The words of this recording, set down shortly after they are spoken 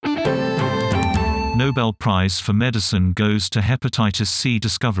Nobel Prize for Medicine goes to hepatitis C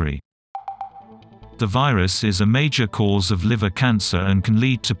discovery. The virus is a major cause of liver cancer and can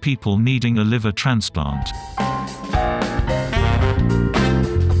lead to people needing a liver transplant.